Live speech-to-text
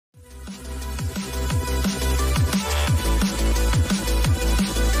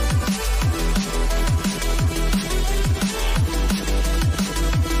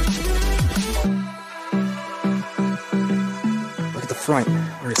front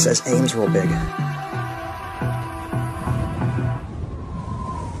where it says Ames real big.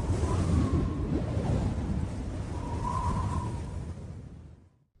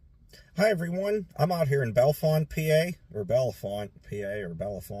 Hi everyone, I'm out here in Bellefonte, PA, or Bellefonte, PA, or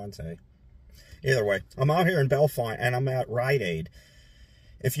Bellefonte. Either way, I'm out here in Bellefonte and I'm at Rite Aid.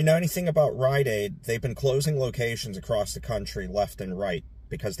 If you know anything about Rite Aid, they've been closing locations across the country left and right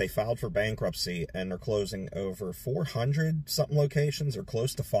because they filed for bankruptcy and they're closing over 400 something locations or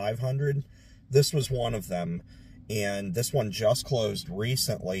close to 500. This was one of them, and this one just closed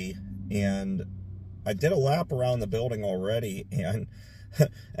recently, and I did a lap around the building already, and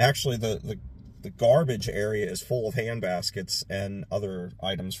actually the garbage area is full of hand baskets and other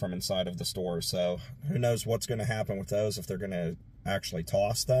items from inside of the store. So who knows what's going to happen with those, if they're going to actually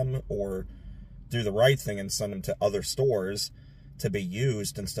toss them or do the right thing and send them to other stores to be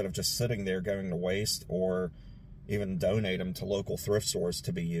used instead of just sitting there going to waste, or even donate them to local thrift stores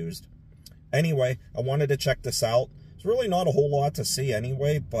to be used. Anyway, I wanted to check this out. There's really not a whole lot to see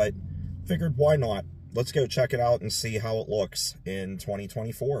anyway, but figured why not? Let's go check it out and see how it looks in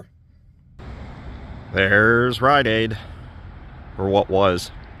 2024. There's Rite Aid, or what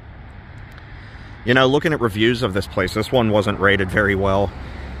was. You know, looking at reviews of this place, this one wasn't rated very well.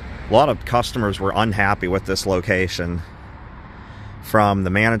 A lot of customers were unhappy with this location. From the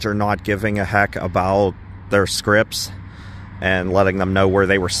manager not giving a heck about their scripts and letting them know where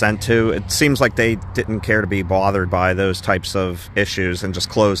they were sent to. It seems like they didn't care to be bothered by those types of issues and just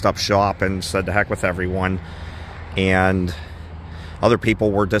closed up shop and said to heck with everyone. And other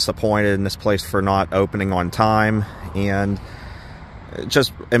people were disappointed in this place for not opening on time, and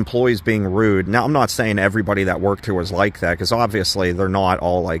just employees being rude. Now, I'm not saying everybody that worked here was like that, because obviously they're not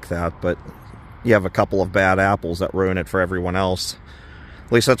all like that, but you have a couple of bad apples that ruin it for everyone else.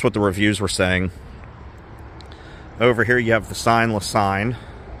 At least that's what the reviews were saying. Over here you have the signless sign.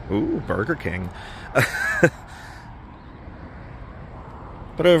 Ooh, Burger King.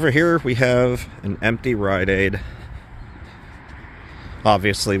 But over here we have an empty Rite Aid.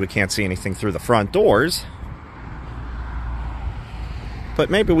 Obviously we can't see anything through the front doors, but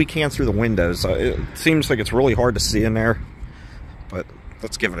maybe we can through the windows. It seems like it's really hard to see in there, but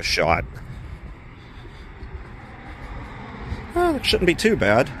let's give it a shot. Well, it shouldn't be too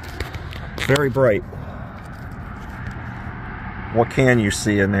bad. Very bright. What can you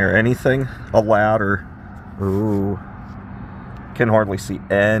see in there? Anything? A ladder. Ooh. Can hardly see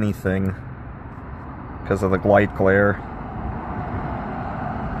anything because of the light glare.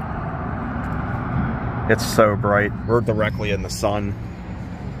 It's so bright. We're directly in the sun.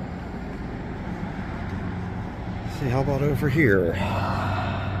 Let's see, how about over here?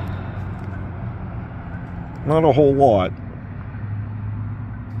 Not a whole lot.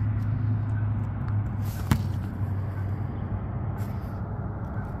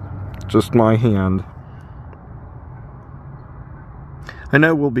 Just my hand. I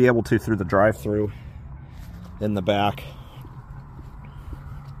know we'll be able to through the drive-thru in the back.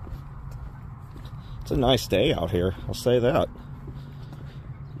 It's a nice day out here, I'll say that.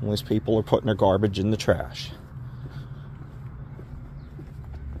 At least people are putting their garbage in the trash.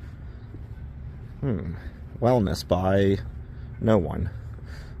 Wellness by no one.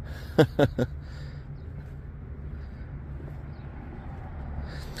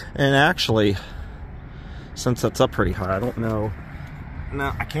 And actually, since that's up pretty high, I don't know.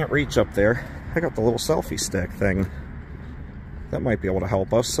 No, I can't reach up there. I got the little selfie stick thing. That might be able to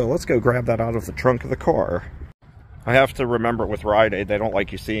help us, so let's go grab that out of the trunk of the car. I have to remember with Rite Aid, they don't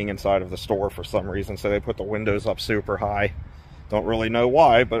like you seeing inside of the store for some reason, so they put the windows up super high. Don't really know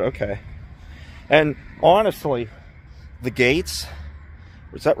why, but okay. And honestly, the gates,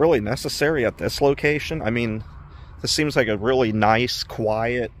 was that really necessary at this location? I mean, this seems like a really nice,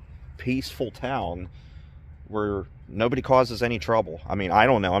 quiet, peaceful town where nobody causes any trouble. I mean, I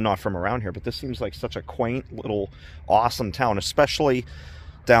don't know, I'm not from around here, but this seems like such a quaint little awesome town, especially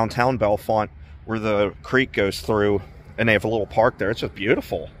downtown Bellefonte where the creek goes through and they have a little park there. It's just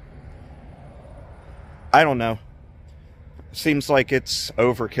beautiful. I don't know. Seems like it's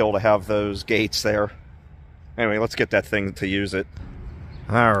overkill to have those gates there. Anyway, let's get that thing to use it.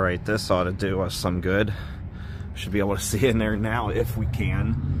 Alright, this ought to do us some good. Should be able to see in there now if we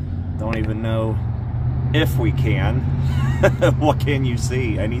can. Don't even know if we can. What can you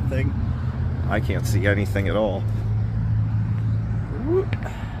see? Anything? I can't see anything at all. Whoop.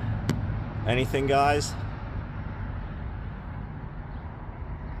 Anything, guys?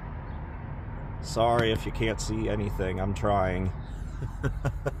 Sorry if you can't see anything. I'm trying.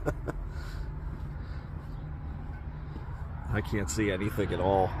 I can't see anything at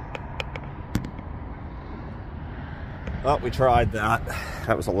all. Oh, we tried that.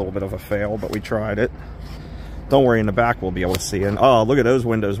 That was a little bit of a fail, but we tried it. Don't worry, in the back we'll be able to see in. Oh, look at those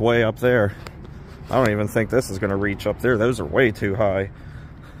windows way up there. I don't even think this is going to reach up there. Those are way too high.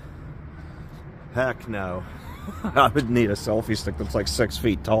 Heck no. I would need a selfie stick that's like 6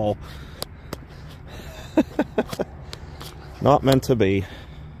 feet tall. Not meant to be.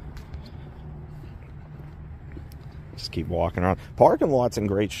 Just keep walking around. Parking lot's in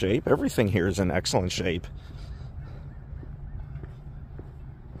great shape. Everything here is in excellent shape.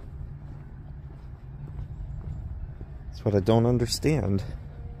 That's what I don't understand.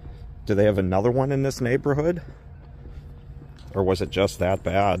 Do they have another one in this neighborhood? Or was it just that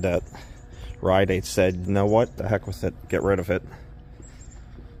bad that Rite Aid said, you know what, the heck with it, get rid of it.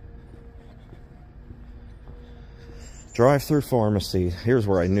 Drive-through pharmacy. Here's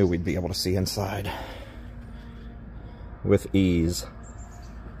where I knew we'd be able to see inside. With ease.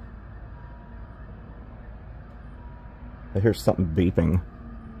 I hear something beeping.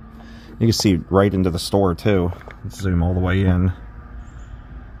 You can see right into the store too. Let's zoom all the way in.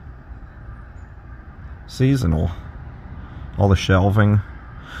 Seasonal. All the shelving.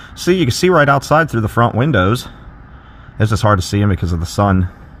 See, you can see right outside through the front windows. It's just hard to see them because of the sun.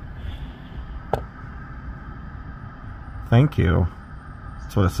 Thank you.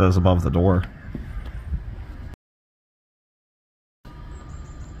 That's what it says above the door.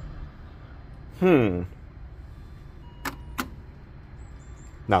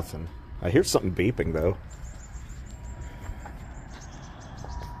 Nothing. I hear something beeping though.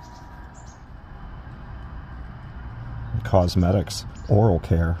 Cosmetics, oral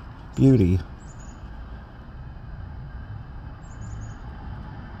care, beauty.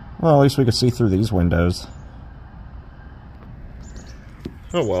 Well, at least we could see through these windows.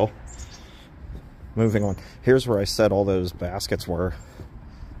 Oh well. Moving on. Here's where I said all those baskets were.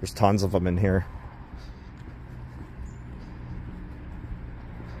 There's tons of them in here.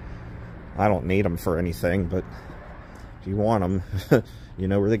 I don't need them for anything, but if you want them, you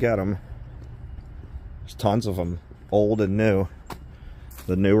know where to get them. There's tons of them, old and new.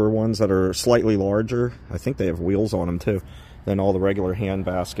 The newer ones that are slightly larger, I think they have wheels on them too, than all the regular hand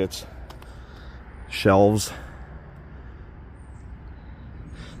baskets. Shelves.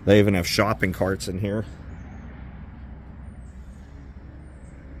 They even have shopping carts in here.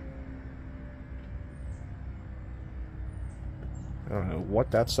 I don't know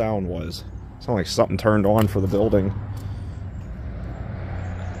what that sound was. It sounded like something turned on for the building.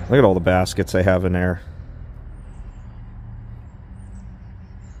 Look at all the baskets they have in there.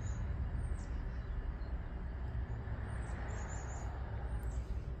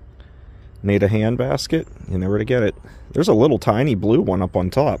 Need a hand basket? You know where to get it. There's a little tiny blue one up on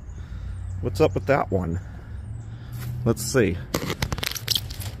top. What's up with that one? Let's see.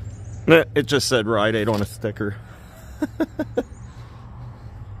 It just said Rite Aid on a sticker.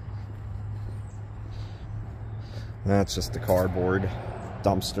 That's just a cardboard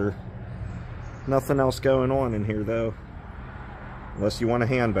dumpster. Nothing else going on in here though. Unless you want a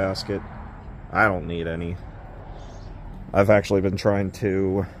hand basket. I don't need any. I've actually been trying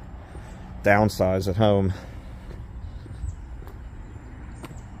to downsize at home.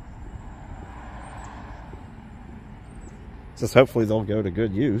 Just hopefully they'll go to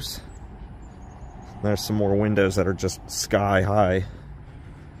good use. There's some more windows that are just sky high.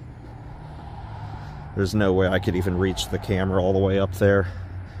 There's no way I could even reach the camera all the way up there,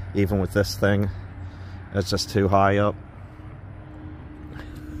 even with this thing. It's just too high up.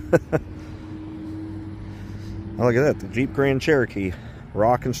 Oh, look at that, the Jeep Grand Cherokee.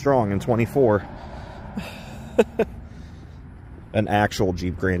 Rockin' strong in 24. An actual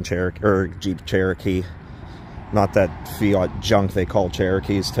Jeep Grand Cherokee, or Jeep Cherokee. Not that Fiat junk they call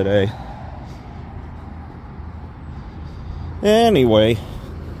Cherokees today. Anyway,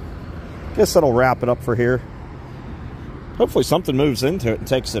 guess that'll wrap it up for here. Hopefully something moves into it and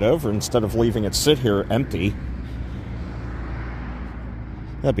takes it over instead of leaving it sit here empty.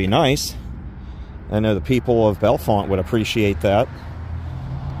 That'd be nice. I know the people of Bellefonte would appreciate that.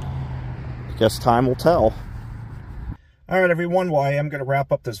 I guess time will tell. Alright everyone, well I am going to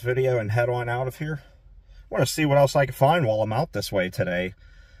wrap up this video and head on out of here. I want to see what else I can find while I'm out this way today.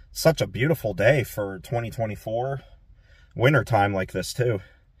 Such a beautiful day for 2024. Wintertime like this too.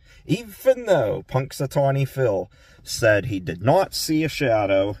 Even though Punxsutawney Phil said he did not see a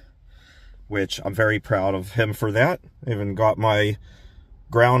shadow, which I'm very proud of him for that. I even got my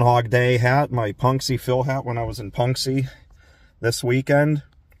Groundhog Day hat, my Punxsy Phil hat when I was in Punxsy this weekend.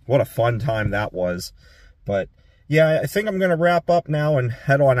 What a fun time that was. But yeah, I think I'm going to wrap up now and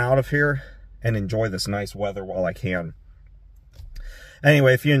head on out of here and enjoy this nice weather while I can.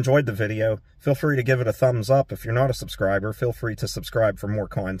 Anyway, if you enjoyed the video, feel free to give it a thumbs up. If you're not a subscriber, feel free to subscribe for more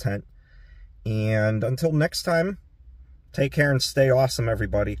content. And until next time, take care and stay awesome,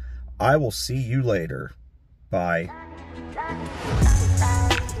 everybody. I will see you later. Bye.